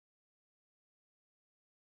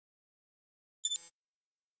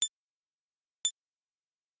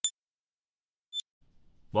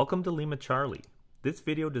Welcome to LimaCharlie. This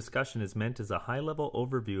video discussion is meant as a high-level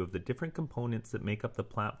overview of the different components that make up the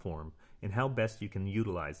platform and how best you can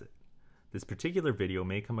utilize it. This particular video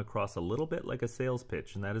may come across a little bit like a sales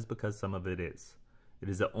pitch, and that is because some of it is. It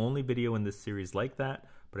is the only video in this series like that,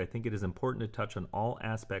 but I think it is important to touch on all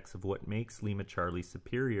aspects of what makes LimaCharlie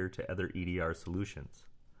superior to other EDR solutions.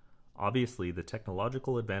 Obviously, the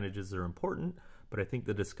technological advantages are important, but I think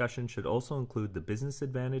the discussion should also include the business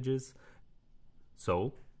advantages.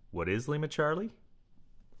 So, what is LimaCharlie?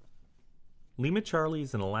 LimaCharlie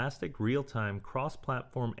is an elastic, real-time,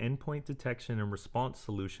 cross-platform endpoint detection and response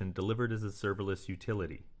solution delivered as a serverless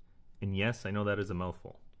utility. And yes, I know that is a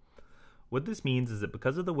mouthful. What this means is that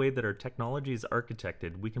because of the way that our technology is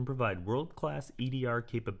architected, we can provide world-class EDR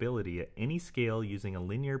capability at any scale using a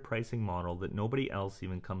linear pricing model that nobody else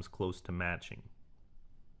even comes close to matching.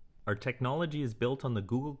 Our technology is built on the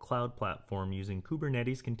Google Cloud Platform using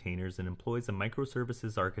Kubernetes containers and employs a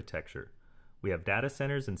microservices architecture. We have data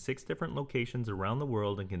centers in 6 different locations around the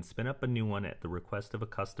world and can spin up a new one at the request of a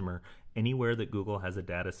customer anywhere that Google has a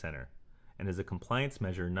data center. And as a compliance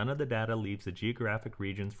measure, none of the data leaves the geographic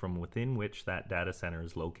regions from within which that data center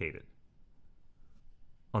is located.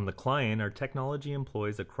 On the client, our technology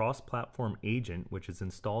employs a cross-platform agent which is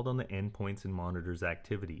installed on the endpoints and monitors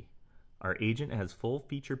activity. Our agent has full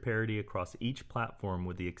feature parity across each platform,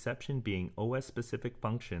 with the exception being OS-specific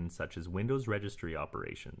functions such as Windows registry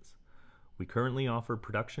operations. We currently offer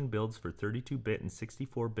production builds for 32-bit and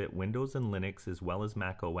 64-bit Windows and Linux as well as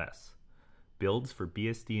Mac OS. Builds for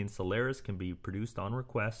BSD and Solaris can be produced on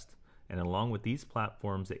request, and along with these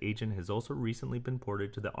platforms, the agent has also recently been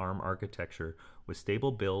ported to the ARM architecture with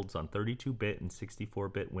stable builds on 32-bit and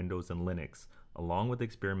 64-bit Windows and Linux, along with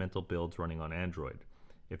experimental builds running on Android.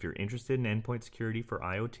 If you're interested in endpoint security for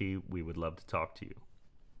IoT, we would love to talk to you.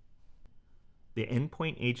 The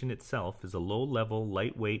Endpoint Agent itself is a low-level,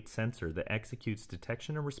 lightweight sensor that executes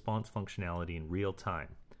detection and response functionality in real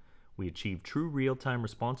time. We achieve true real-time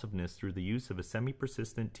responsiveness through the use of a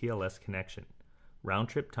semi-persistent TLS connection.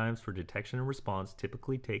 Round-trip times for detection and response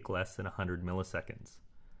typically take less than 100 milliseconds.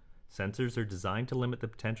 Sensors are designed to limit the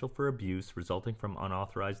potential for abuse resulting from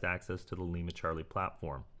unauthorized access to the LimaCharlie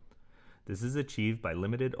platform. This is achieved by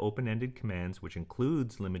limited open-ended commands, which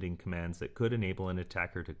includes limiting commands that could enable an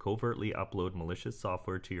attacker to covertly upload malicious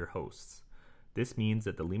software to your hosts. This means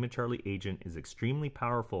that the LimaCharlie agent is extremely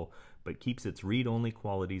powerful, but keeps its read-only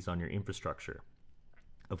qualities on your infrastructure.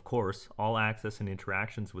 Of course, all access and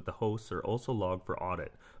interactions with the hosts are also logged for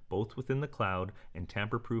audit, both within the cloud and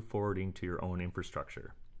tamper-proof forwarding to your own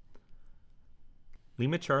infrastructure.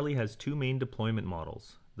 LimaCharlie has 2 main deployment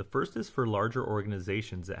models. The first is for larger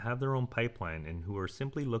organizations that have their own pipeline and who are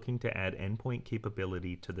simply looking to add endpoint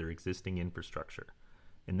capability to their existing infrastructure.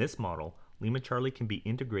 In this model, LimaCharlie can be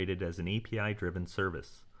integrated as an API-driven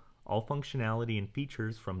service. All functionality and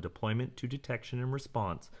features from deployment to detection and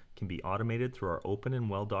response can be automated through our open and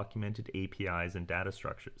well-documented APIs and data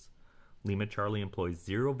structures. LimaCharlie employs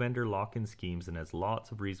 0 vendor lock-in schemes and has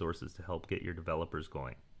lots of resources to help get your developers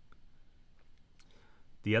going.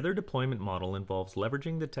 The other deployment model involves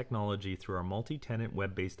leveraging the technology through our multi-tenant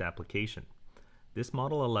web-based application. This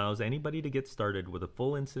model allows anybody to get started with a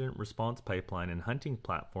full incident response pipeline and hunting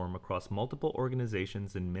platform across multiple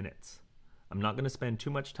organizations in minutes. I'm not going to spend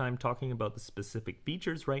too much time talking about the specific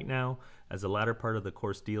features right now, as the latter part of the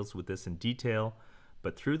course deals with this in detail,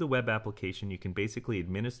 but through the web application you can basically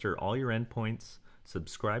administer all your endpoints,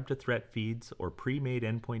 subscribe to threat feeds or pre-made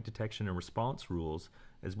endpoint detection and response rules,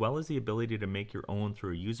 as well as the ability to make your own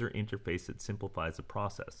through a user interface that simplifies the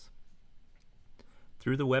process.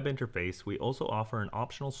 Through the web interface, we also offer an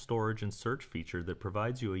optional storage and search feature that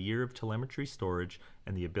provides you a year of telemetry storage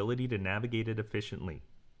and the ability to navigate it efficiently.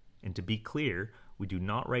 And to be clear, we do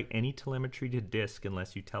not write any telemetry to disk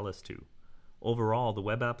unless you tell us to. Overall, the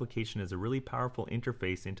web application is a really powerful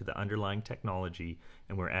interface into the underlying technology,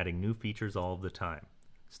 and we're adding new features all of the time.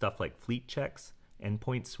 Stuff like fleet checks,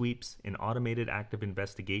 endpoint sweeps, and automated active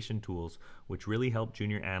investigation tools, which really help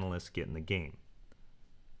junior analysts get in the game.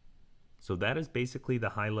 So that is basically the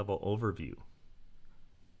high-level overview.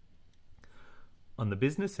 On the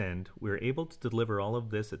business end, we are able to deliver all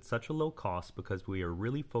of this at such a low cost because we are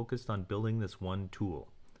really focused on building this one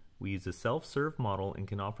tool. We use a self-serve model and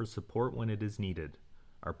can offer support when it is needed.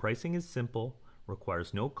 Our pricing is simple,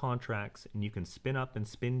 requires no contracts, and you can spin up and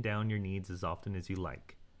spin down your needs as often as you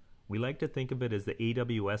like. We like to think of it as the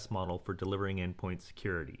AWS model for delivering endpoint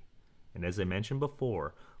security. And as I mentioned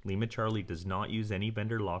before, LimaCharlie does not use any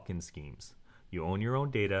vendor lock-in schemes. You own your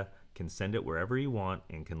own data, can send it wherever you want,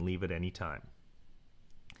 and can leave at any time.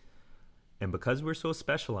 And because we're so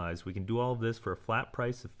specialized, we can do all of this for a flat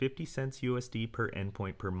price of 50 cents USD per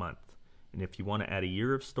endpoint per month. And if you want to add a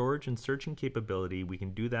year of storage and searching capability, we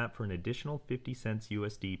can do that for an additional 50 cents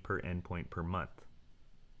USD per endpoint per month.